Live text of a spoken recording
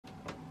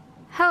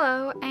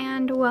Hello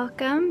and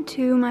welcome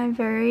to my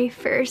very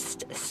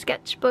first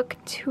sketchbook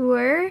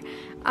tour.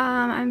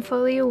 I'm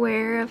fully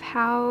aware of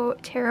how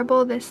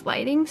terrible this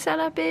lighting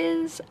setup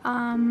is,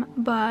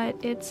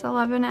 but it's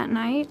 11 at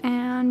night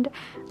and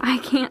I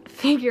can't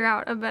figure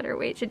out a better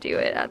way to do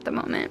it at the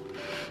moment.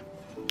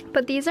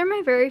 But these are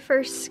my very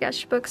first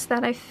sketchbooks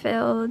that I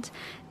filled.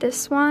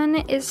 This one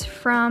is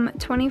from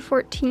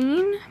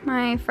 2014,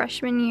 my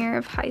freshman year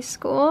of high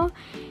school,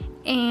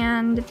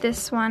 and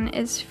this one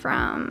is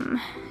from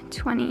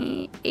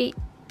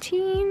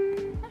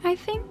 2018, I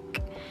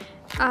think.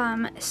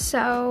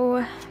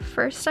 So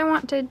first I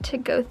wanted to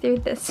go through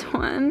this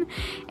one,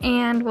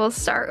 and we'll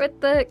start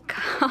with the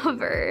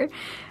cover.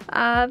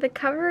 The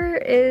cover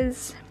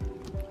is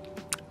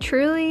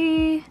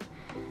truly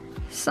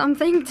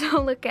something to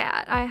look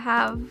at. I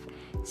have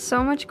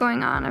so much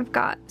going on. I've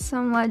got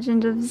some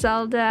Legend of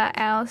Zelda,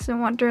 Alice in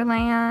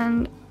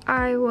Wonderland.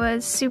 I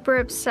was super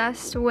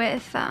obsessed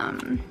with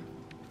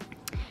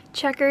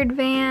Checkered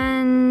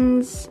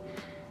Vans,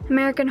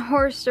 American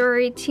Horror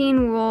Story,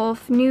 Teen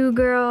Wolf, New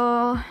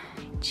Girl,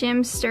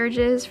 Jim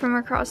Sturgis from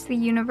Across the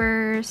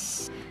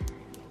Universe.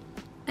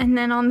 And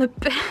then on the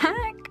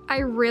back, I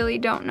really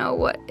don't know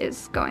what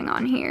is going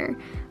on here.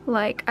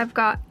 Like, I've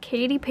got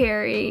Katy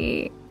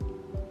Perry,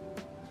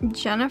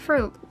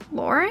 Jennifer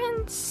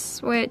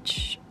Lawrence,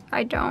 which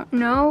I don't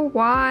know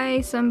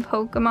why, some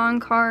Pokemon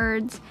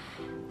cards,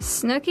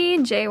 Snooki,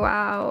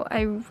 JWoww,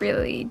 I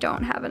really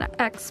don't have an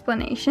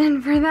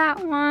explanation for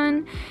that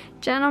one,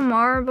 Jenna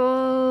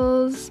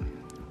Marbles,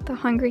 The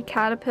Hungry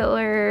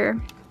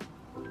Caterpillar,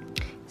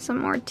 some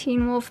more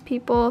Teen Wolf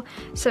people.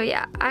 So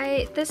yeah,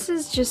 this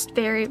is just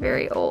very,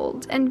 very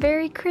old and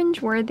very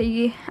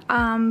cringeworthy,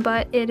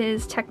 but it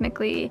is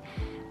technically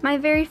my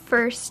very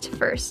first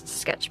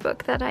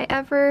sketchbook that I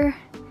ever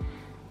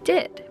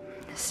did.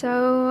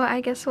 So I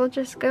guess we'll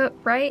just go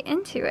right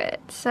into it.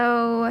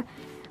 So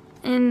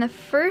in the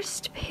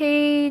first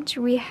page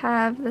we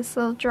have this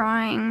little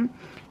drawing,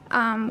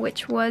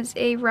 which was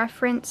a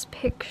reference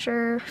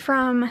picture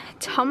from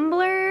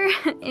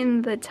Tumblr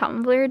in the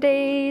Tumblr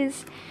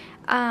days.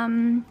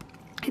 I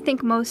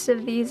think most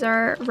of these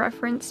are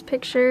reference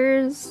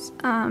pictures.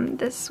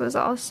 This was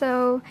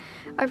also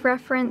a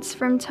reference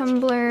from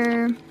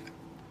Tumblr.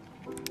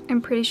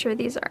 I'm pretty sure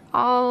these are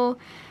all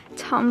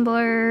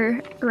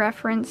Tumblr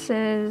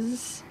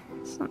references,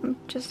 some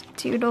just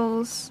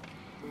doodles.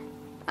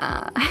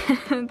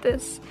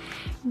 This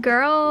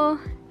girl,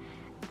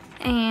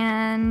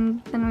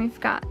 and then we've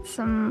got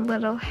some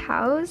little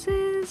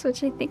houses,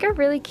 which I think are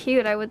really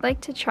cute. I would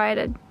like to try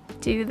to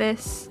do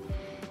this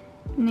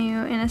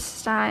new in a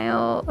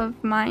style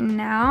of mine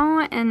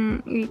now,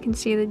 and you can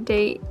see the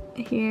date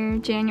here,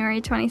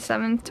 January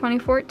 27th,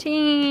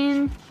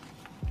 2014.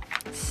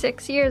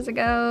 6 years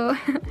ago.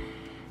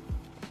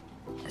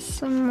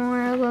 Some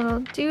more little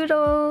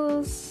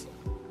doodles,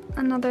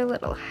 another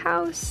little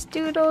house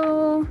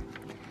doodle,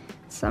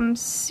 some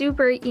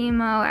super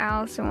emo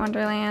Alice in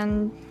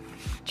Wonderland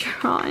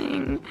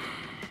drawing.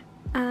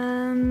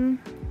 I'm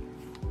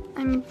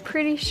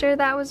pretty sure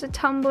that was a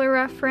Tumblr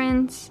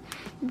reference.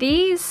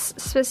 These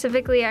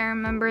specifically, I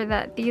remember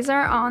that these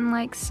are on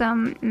like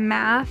some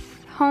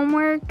math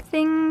homework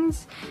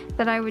things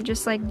that I would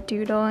just like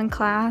doodle in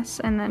class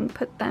and then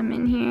put them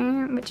in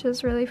here, which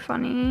is really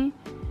funny.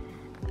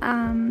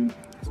 Some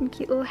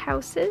cute little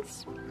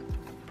houses.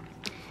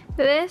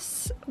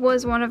 This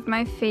was one of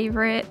my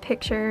favorite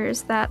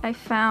pictures that I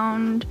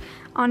found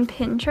on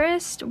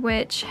Pinterest,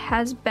 which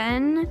has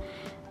been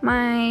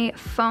my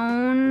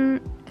phone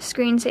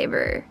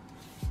screensaver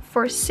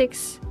for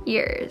 6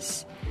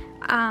 years.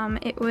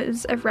 It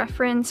was a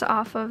reference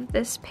off of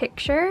this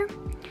picture,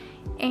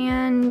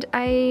 and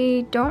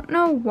I don't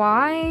know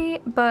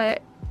why,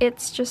 but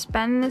it's just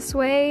been this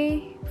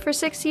way for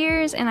 6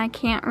 years and I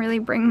can't really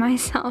bring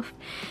myself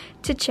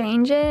to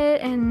change it,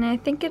 and I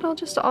think it'll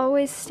just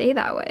always stay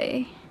that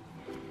way.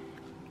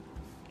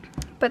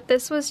 But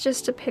this was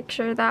just a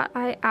picture that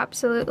I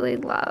absolutely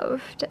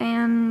loved,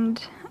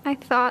 and I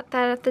thought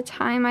that at the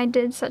time I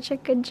did such a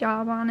good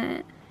job on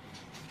it.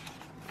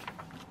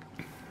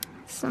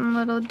 Some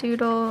little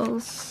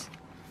doodles.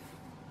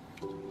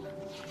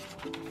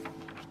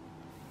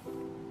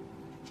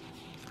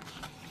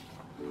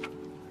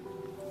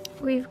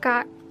 We've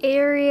got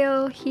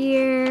Ariel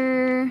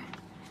here,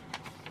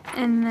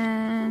 and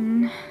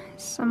then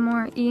some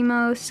more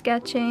emo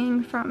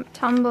sketching from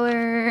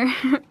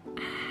Tumblr.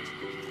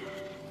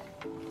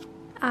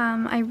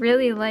 I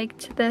really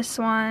liked this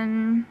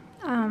one.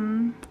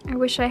 I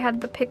wish I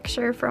had the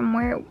picture from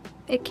where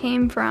it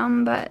came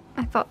from, but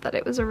I thought that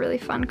it was a really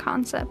fun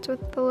concept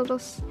with the little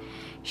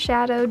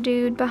shadow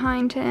dude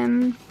behind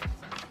him.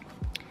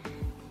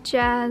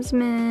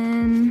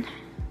 Jasmine,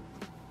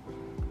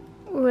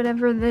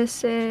 whatever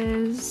this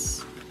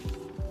is,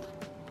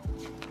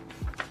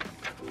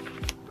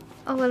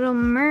 a little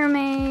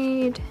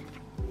mermaid.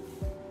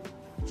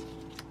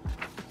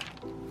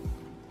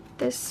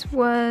 This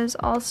was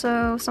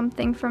also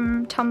something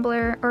from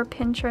Tumblr or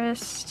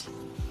Pinterest.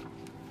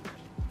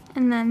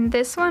 And then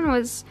this one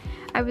was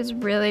I was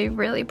really,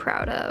 really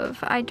proud of.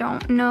 I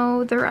don't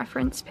know the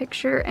reference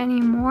picture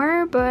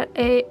anymore, but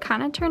it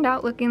kind of turned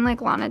out looking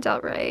like Lana Del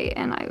Rey,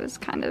 and I was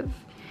kind of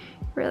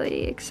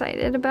really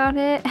excited about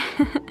it.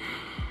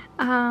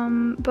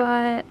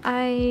 But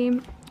I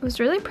was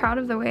really proud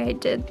of the way I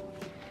did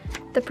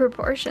the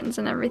proportions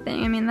and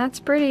everything. I mean, that's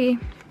pretty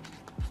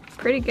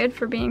good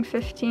for being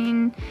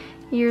 15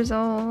 years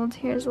old.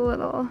 Here's a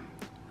little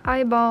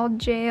eyeball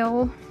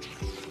jail.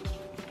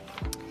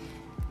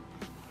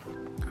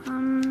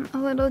 A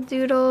little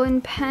doodle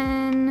and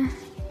pen.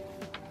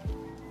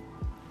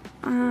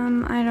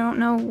 I don't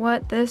know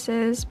what this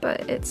is,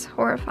 but it's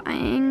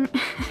horrifying.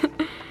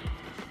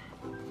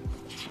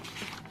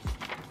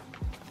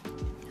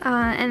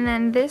 And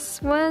then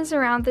this was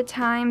around the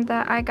time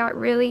that I got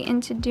really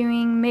into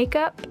doing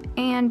makeup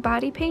and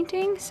body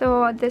painting,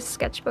 so this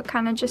sketchbook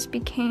kind of just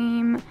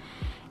became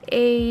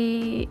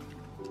a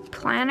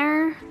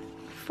planner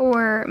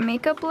for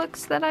makeup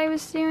looks that I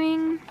was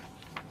doing.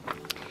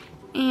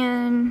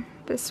 And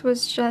this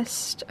was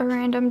just a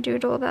random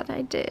doodle that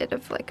I did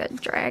of like a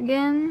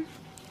dragon.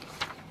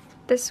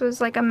 This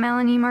was like a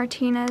Melanie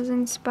Martinez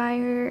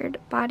inspired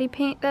body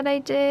paint that I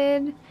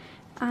did.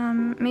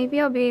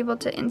 Maybe I'll be able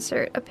to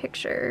insert a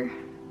picture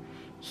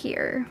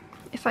here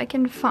if I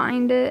can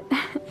find it.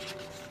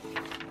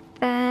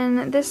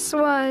 Then this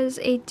was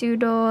a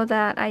doodle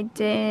that I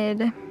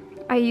did.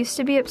 I used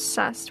to be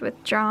obsessed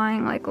with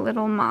drawing like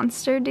little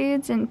monster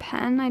dudes in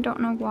pen. I don't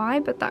know why,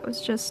 but that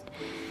was just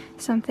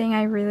something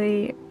I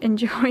really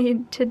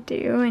enjoyed to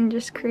do, and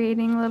just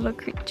creating little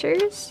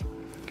creatures.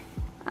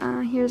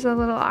 Here's a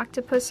little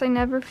octopus I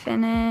never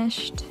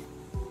finished.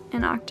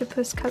 An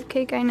octopus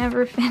cupcake I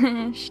never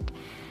finished.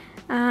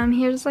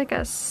 Here's like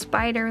a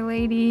spider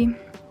lady.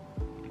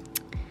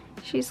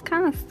 She's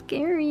kind of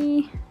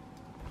scary.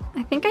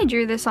 I think I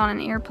drew this on an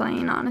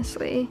airplane,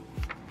 honestly.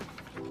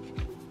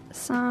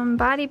 Some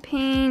body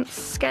paint,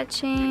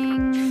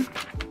 sketching.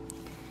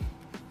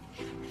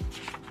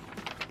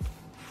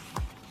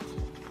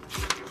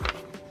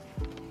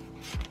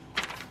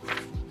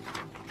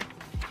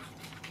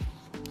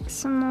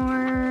 Some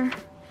more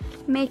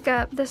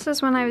makeup. This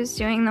is when I was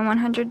doing the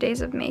 100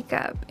 days of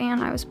makeup,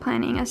 and I was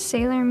planning a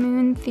Sailor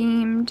Moon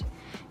themed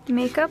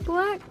makeup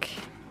look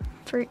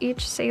for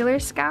each Sailor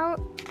Scout.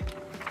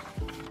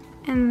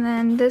 And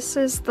then this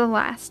is the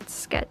last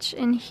sketch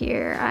in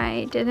here.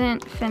 I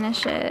didn't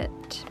finish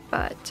it,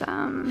 but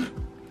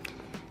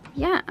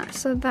yeah,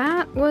 so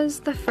that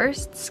was the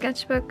first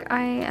sketchbook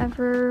I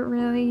ever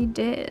really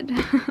did.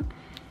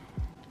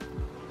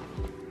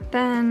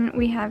 Then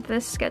we have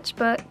this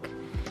sketchbook,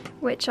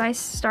 which I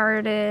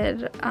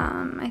started,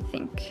 I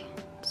think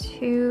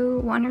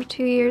 1 or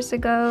 2 years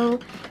ago,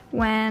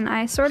 when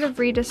I sort of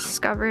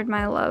rediscovered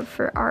my love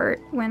for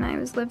art when I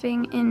was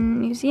living in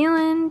New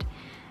Zealand.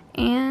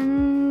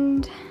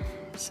 And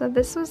so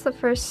this was the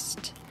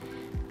first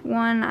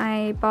one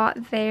I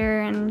bought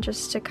there, and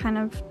just to kind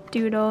of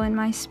doodle in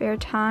my spare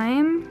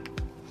time.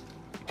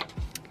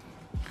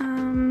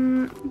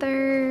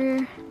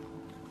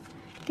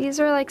 These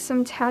are like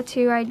some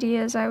tattoo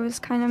ideas I was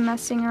kind of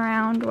messing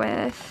around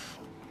with.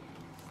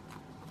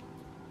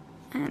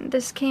 And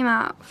this came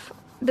off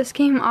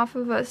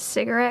of a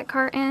cigarette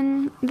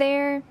carton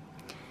there,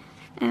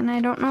 and I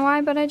don't know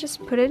why, but I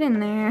just put it in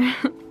there.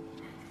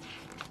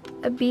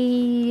 A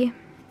bee.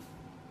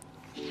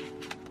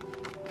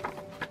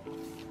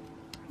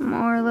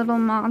 More little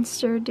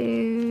monster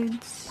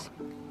dudes.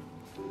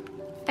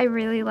 I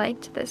really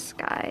liked this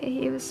guy.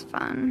 He was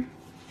fun.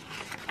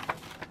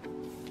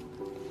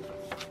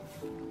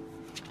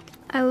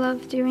 I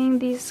love doing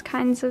these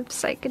kinds of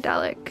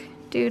psychedelic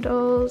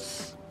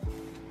doodles.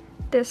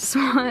 This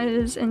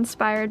was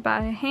inspired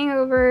by a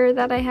hangover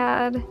that I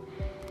had.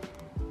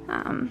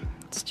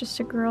 It's just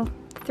a girl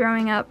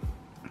throwing up,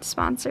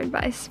 sponsored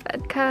by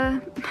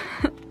Svedka,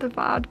 the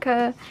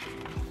vodka.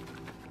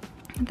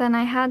 Then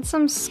I had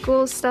some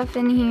school stuff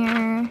in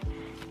here,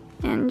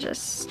 and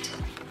just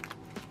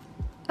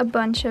a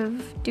bunch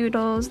of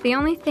doodles. The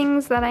only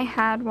things that I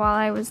had while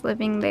I was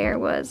living there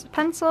was a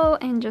pencil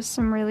and just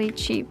some really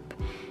cheap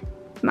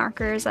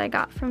markers I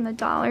got from the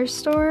dollar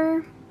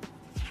store.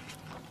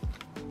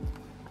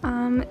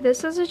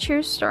 This is a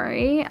true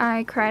story.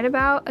 I cried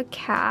about a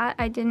cat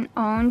I didn't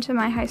own to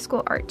my high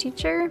school art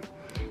teacher.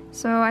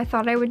 So I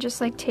thought I would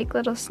just like take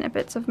little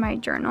snippets of my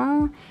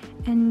journal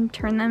and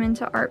turn them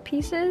into art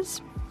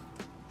pieces.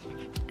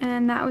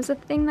 And that was a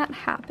thing that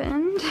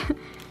happened.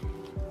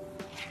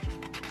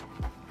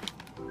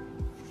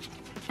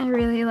 I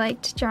really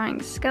liked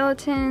drawing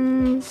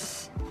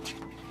skeletons.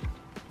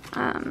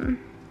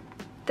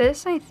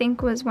 This I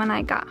think was when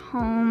I got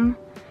home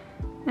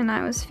and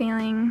I was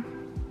feeling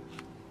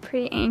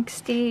pretty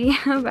angsty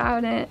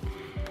about it.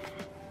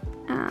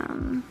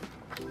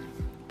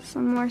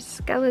 Some more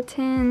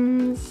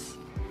skeletons.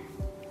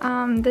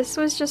 This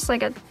was just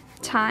like a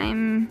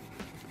time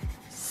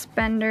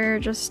spender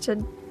just to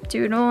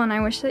doodle, and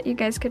I wish that you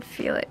guys could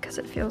feel it because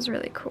it feels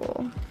really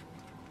cool.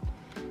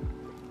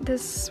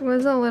 This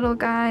was a little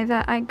guy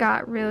that I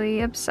got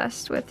really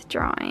obsessed with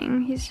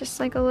drawing. He's just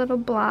like a little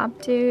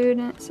blob dude,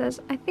 and it says,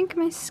 "I think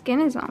my skin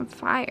is on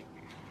fire."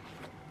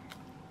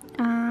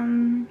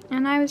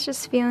 And I was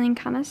just feeling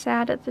kind of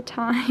sad at the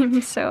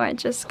time, so I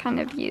just kind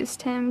of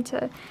used him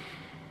to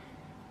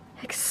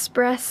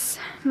express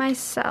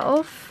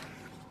myself.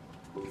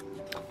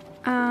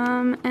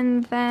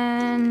 And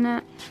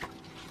then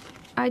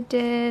I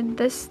did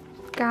this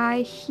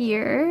guy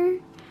here.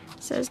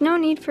 It says, "No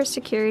need for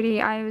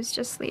security, I was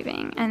just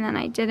leaving." And then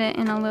I did it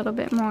in a little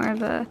bit more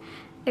of a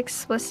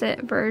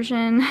explicit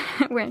version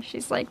where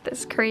she's like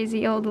this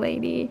crazy old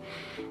lady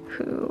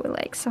who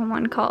like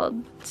someone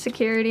called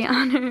security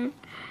on her.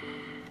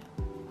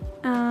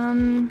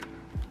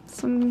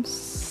 Some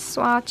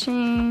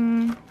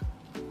swatching,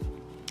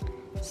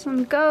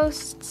 some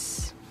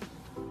ghosts.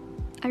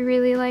 I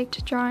really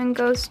liked drawing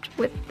ghosts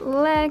with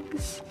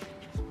legs,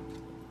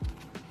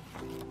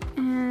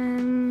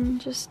 and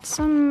just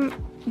some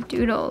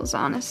doodles,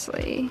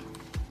 honestly.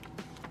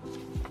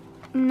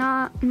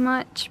 Not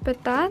much,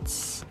 but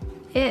that's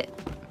it.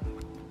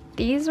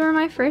 These were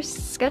my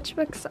first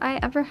sketchbooks I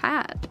ever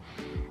had.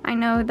 I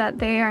know that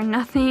they are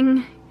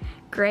nothing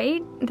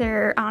great.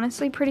 They're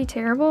honestly pretty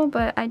terrible,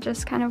 but I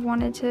just kind of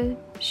wanted to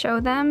show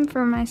them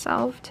for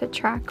myself to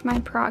track my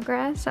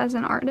progress as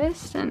an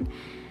artist, and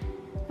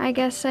I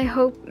guess I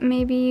hope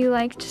maybe you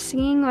liked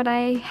seeing what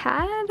I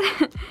had.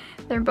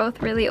 They're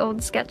both really old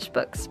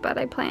sketchbooks, but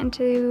I plan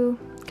to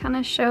kind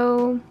of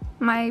show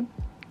my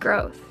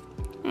growth,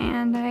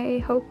 and I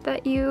hope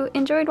that you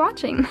enjoyed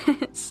watching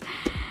this.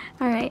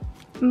 Alright,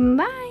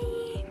 bye!